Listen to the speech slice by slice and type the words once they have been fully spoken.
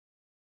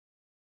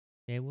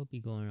Today we'll be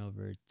going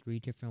over 3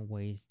 different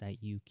ways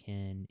that you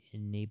can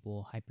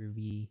enable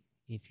Hyper-V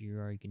if you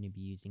are going to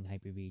be using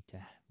Hyper-V to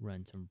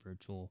run some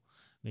virtual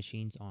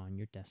machines on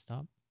your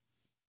desktop.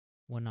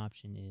 One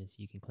option is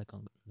you can click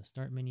on the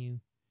Start menu,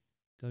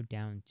 go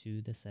down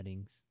to the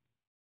Settings.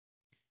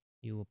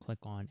 You will click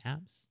on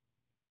Apps,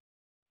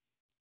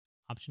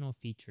 Optional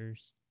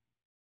Features,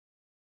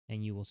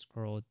 and you will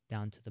scroll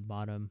down to the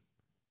bottom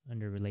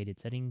under Related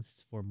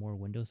Settings for more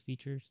Windows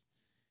features,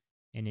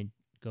 and it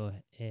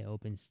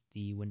opens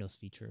the Windows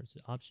features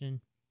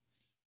option.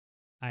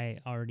 I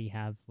already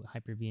have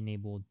Hyper-V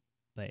enabled,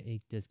 but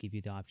it does give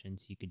you the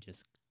options. You could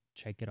just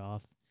check it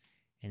off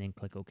and then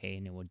click OK,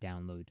 and it will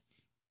download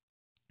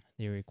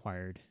the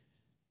required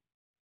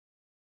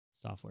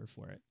software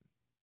for it.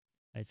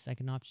 A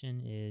second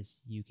option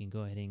is you can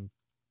go ahead and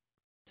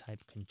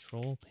type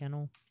Control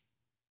Panel.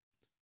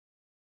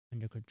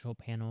 Under Control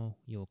Panel,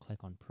 you will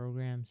click on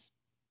Programs,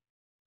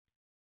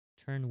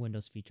 turn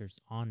Windows features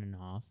on and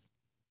off,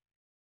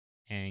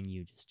 and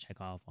you just check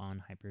off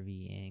on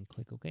Hyper-V and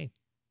click OK.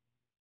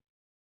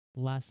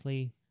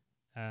 Lastly,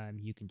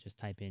 you can just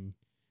type in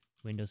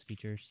Windows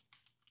features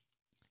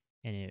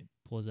and it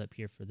pulls up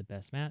here for the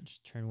best match.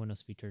 Turn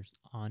Windows features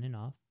on and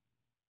off,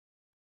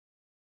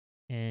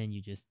 and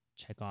you just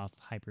check off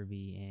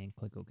Hyper-V and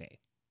click OK.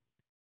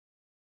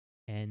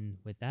 And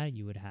with that,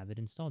 you would have it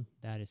installed.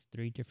 That is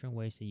 3 different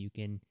ways that you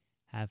can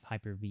have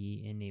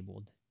Hyper-V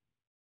enabled.